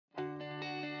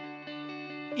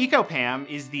ECO-PAM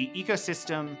is the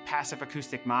Ecosystem Passive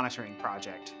Acoustic Monitoring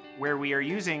Project, where we are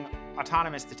using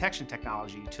autonomous detection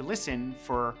technology to listen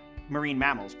for marine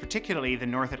mammals, particularly the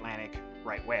North Atlantic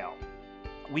right whale.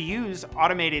 We use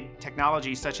automated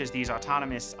technology such as these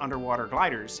autonomous underwater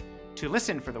gliders to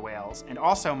listen for the whales and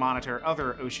also monitor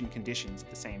other ocean conditions at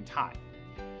the same time.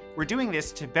 We're doing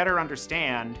this to better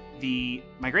understand the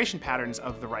migration patterns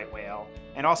of the right whale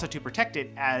and also to protect it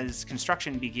as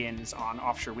construction begins on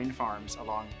offshore wind farms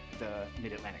along the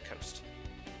mid-Atlantic coast.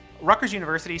 Rutgers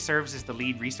University serves as the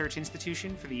lead research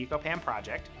institution for the ECO-PAM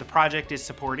project. The project is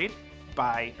supported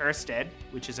by Ørsted,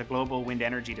 which is a global wind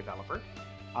energy developer,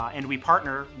 and we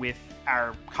partner with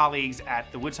our colleagues at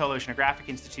the Hole Oceanographic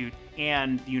Institution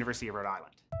and the University of Rhode Island.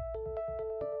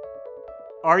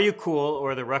 RUCool,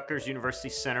 or the Rutgers University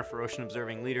Center for Ocean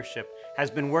Observing Leadership,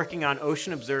 has been working on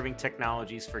ocean observing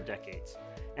technologies for decades.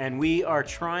 And we are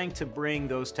trying to bring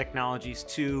those technologies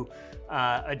to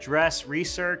address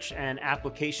research and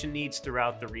application needs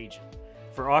throughout the region.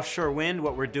 For offshore wind,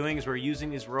 what we're doing is we're using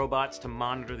these robots to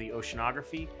monitor the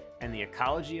oceanography and the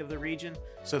ecology of the region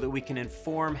so that we can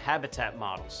inform habitat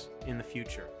models in the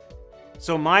future.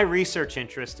 So my research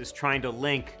interest is trying to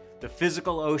link the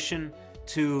physical ocean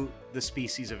to the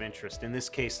species of interest, in this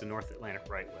case, the North Atlantic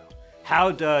right whale.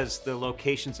 How does the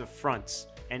locations of fronts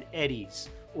and eddies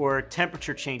or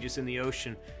temperature changes in the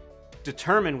ocean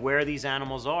determine where these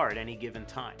animals are at any given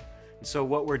time? And so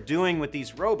what we're doing with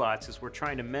these robots is we're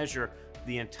trying to measure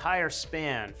the entire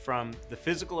span from the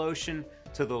physical ocean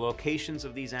to the locations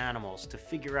of these animals to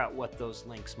figure out what those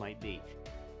links might be.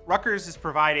 Rutgers is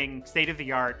providing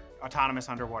state-of-the-art autonomous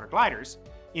underwater gliders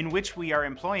in which we are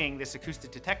employing this acoustic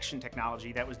detection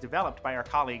technology that was developed by our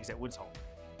colleagues at Woods Hole.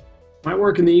 My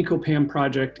work in the ECO-PAM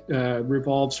project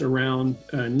revolves around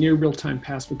near real-time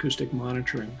passive acoustic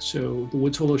monitoring. So the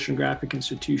Woods Hole Oceanographic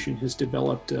Institution has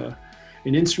developed an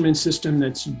instrument system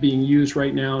that's being used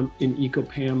right now in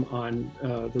ECO-PAM on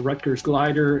the Rutgers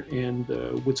glider and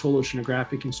the Woods Hole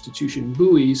Oceanographic Institution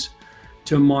buoys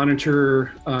to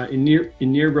monitor in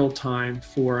near real time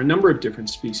for a number of different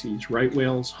species: right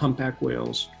whales, humpback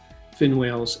whales, fin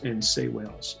whales, and sei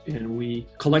whales. And we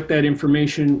collect that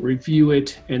information, review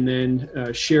it, and then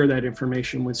share that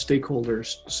information with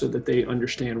stakeholders so that they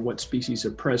understand what species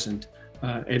are present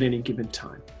at any given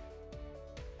time.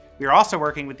 We are also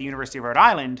working with the University of Rhode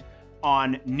Island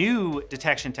on new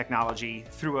detection technology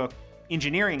through an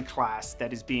engineering class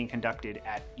that is being conducted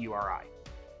at URI.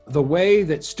 The way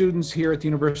that students here at the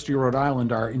University of Rhode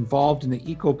Island are involved in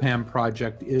the ECO-PAM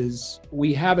project is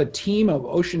we have a team of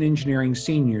ocean engineering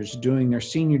seniors doing their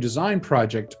senior design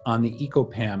project on the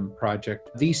ECO-PAM project.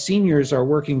 These seniors are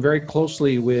working very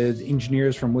closely with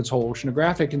engineers from Woods Hole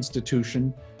Oceanographic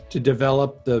Institution to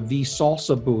develop the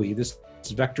VSALSA buoy, this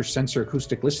vector sensor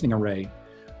acoustic listening array,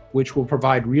 which will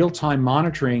provide real-time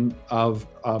monitoring of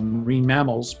marine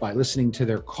mammals by listening to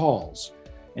their calls.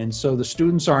 And so the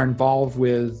students are involved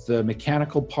with the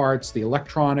mechanical parts, the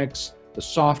electronics, the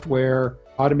software,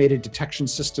 automated detection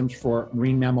systems for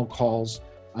marine mammal calls,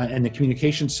 and the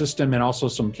communication system, and also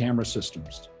some camera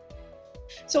systems.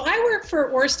 So I work for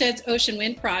Orsted's Ocean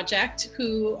Wind Project,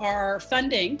 who are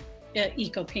funding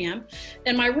ECO-PAM,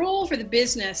 and my role for the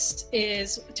business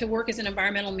is to work as an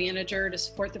environmental manager to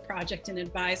support the project and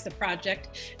advise the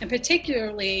project, and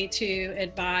particularly to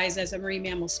advise as a marine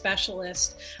mammal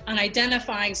specialist on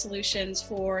identifying solutions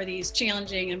for these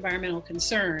challenging environmental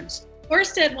concerns.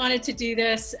 Orsted wanted to do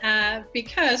this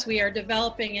because we are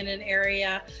developing in an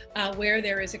area where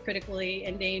there is a critically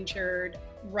endangered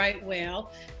right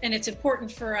whale, and it's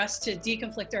important for us to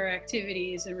deconflict our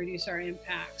activities and reduce our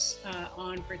impacts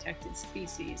on protected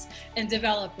species and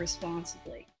develop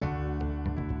responsibly.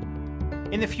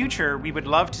 In the future, we would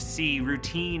love to see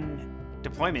routine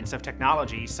deployments of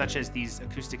technology such as these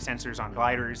acoustic sensors on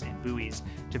gliders and buoys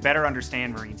to better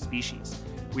understand marine species.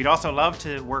 We'd also love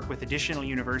to work with additional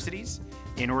universities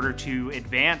in order to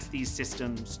advance these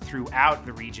systems throughout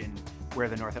the region where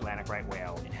the North Atlantic right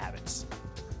whale inhabits.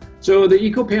 So the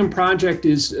ECO-PAM project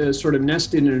is sort of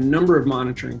nested in a number of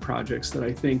monitoring projects that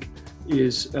I think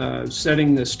is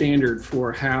setting the standard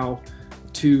for how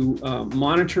to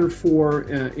monitor for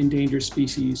endangered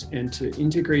species and to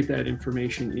integrate that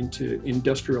information into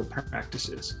industrial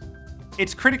practices.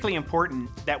 It's critically important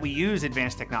that we use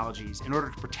advanced technologies in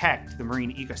order to protect the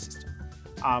marine ecosystem.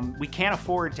 We can't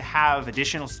afford to have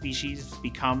additional species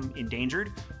become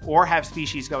endangered or have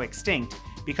species go extinct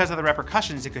because of the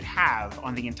repercussions it could have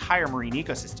on the entire marine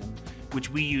ecosystem,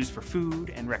 which we use for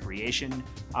food and recreation,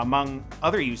 among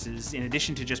other uses, in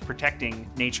addition to just protecting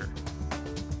nature.